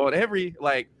telling you, on every,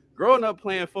 like, growing up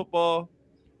playing football,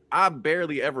 I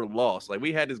barely ever lost. Like,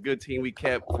 we had this good team we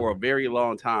kept for a very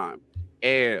long time.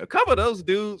 And a couple of those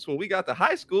dudes, when we got to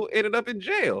high school, ended up in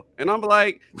jail. And I'm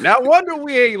like, no wonder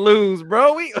we ain't lose,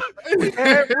 bro. We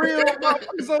had real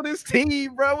motherfuckers on this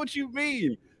team, bro. What you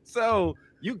mean? So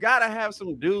you got to have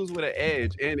some dudes with an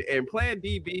edge. And playing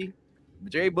DB,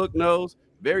 Jay Book knows,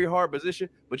 very hard position.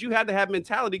 But you have to have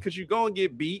mentality, because you're going to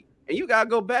get beat. And you got to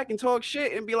go back and talk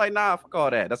shit and be like, nah, fuck all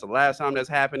that. That's the last time that's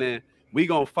happening. We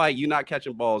gonna fight. You not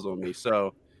catching balls on me.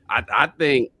 So I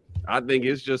think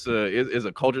it's just it's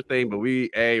a culture thing. But we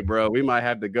might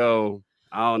have to go.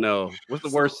 I don't know. What's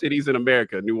the worst cities in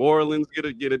America? New Orleans get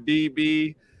a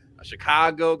DB.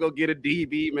 Chicago go get a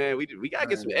DB. Man, we gotta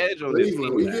get some edge on this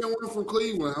team. We get one from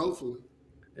Cleveland, hopefully.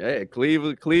 Yeah,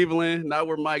 Cleveland, not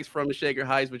where Mike's from in Shaker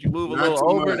Heights, but you move a little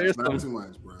over there. Not too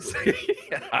much, bro.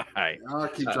 All right. Y'all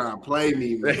keep trying to play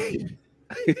me, man.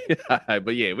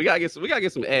 But yeah, we gotta get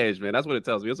some edge, man. That's what it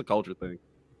tells me. It's a culture thing.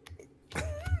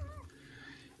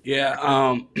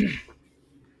 Yeah,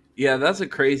 yeah, that's a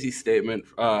crazy statement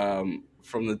from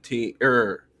the team,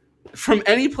 or from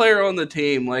any player on the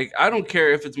team. Like, I don't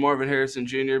care if it's Marvin Harrison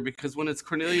Jr., because when it's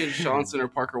Cornelius Johnson or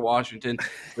Parker Washington,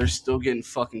 they're still getting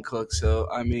fucking cooked. So,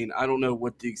 I mean, I don't know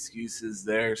what the excuse is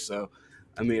there. So,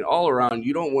 I mean, all around,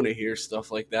 you don't want to hear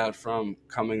stuff like that from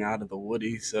coming out of the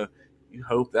Woody. So, you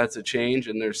hope that's a change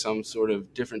and there's some sort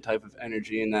of different type of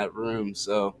energy in that room.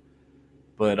 So,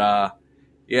 but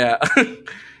yeah,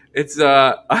 it's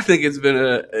I think it's been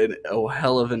a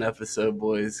hell of an episode,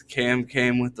 boys. Cam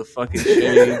came with the fucking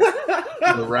shades,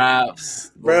 the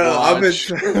raps, bro. I'm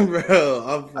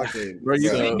fucking. Bro, you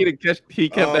see, he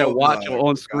kept that watch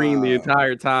on screen the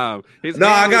entire time. There's a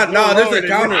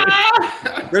counter.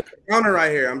 There's a counter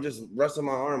right here. I'm just resting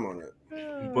my arm on it.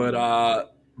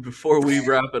 But before we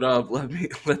wrap it up, let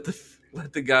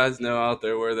the guys know out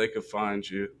there where they could find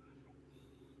you.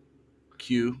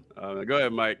 Q. Go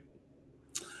ahead, Mike.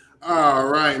 All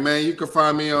right, man. You can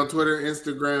find me on Twitter,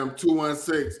 Instagram,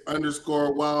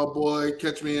 216_wildboy.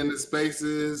 Catch me in the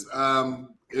spaces.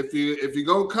 If you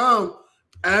go come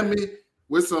at me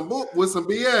with some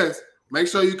BS, make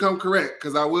sure you come correct,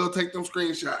 because I will take them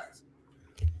screenshots.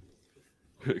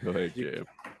 Go ahead, Jam.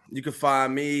 You can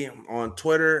find me on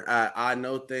Twitter at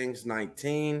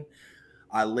IKnowThings19.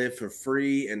 I live for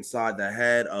free inside the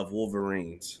head of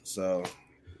Wolverines. So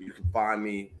you can find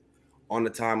me on the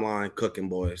timeline cooking,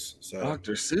 boys. So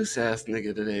Dr. Seuss ass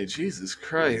nigga today. Jesus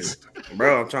Christ.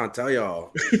 Bro, I'm trying to tell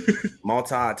y'all.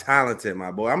 Multi-talented, my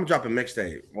boy. I'm dropping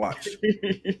mixtape. Watch.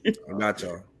 I got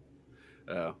y'all.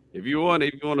 If you want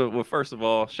to, well, first of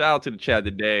all, shout out to the chat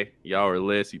today. Y'all were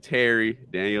lit. See Terry,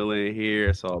 Daniel in here.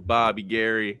 I saw Bobby,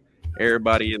 Gary,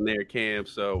 everybody in there, Cam.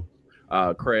 So,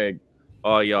 Craig,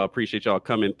 all y'all, appreciate y'all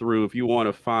coming through. If you want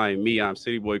to find me, I'm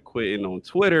City Boy Quitting on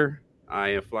Twitter. I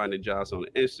am Flying the Joss on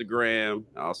Instagram.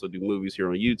 I also do movies here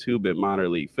on YouTube at Minor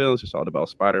League Films. Just all about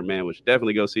Spider-Man, which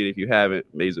definitely go see it if you haven't.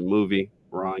 Amazing movie.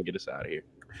 Ron, get us out of here.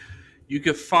 You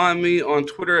can find me on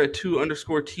Twitter at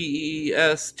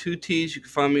 2_TEES, 2 T's. You can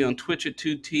find me on Twitch at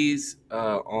 2 T's,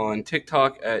 on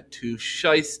TikTok at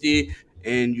 2Shiesty,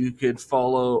 and you could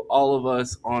follow all of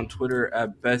us on Twitter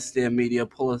at Best Damn Media.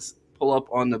 Pull up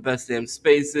on the Best Damn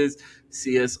Spaces.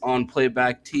 See us on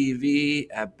Playback TV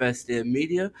at Best Damn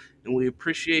Media, and we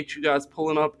appreciate you guys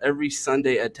pulling up every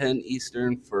Sunday at 10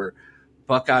 Eastern for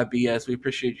Buckeye BS. We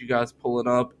appreciate you guys pulling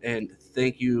up, and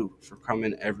thank you for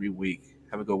coming every week.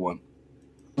 Have a good one.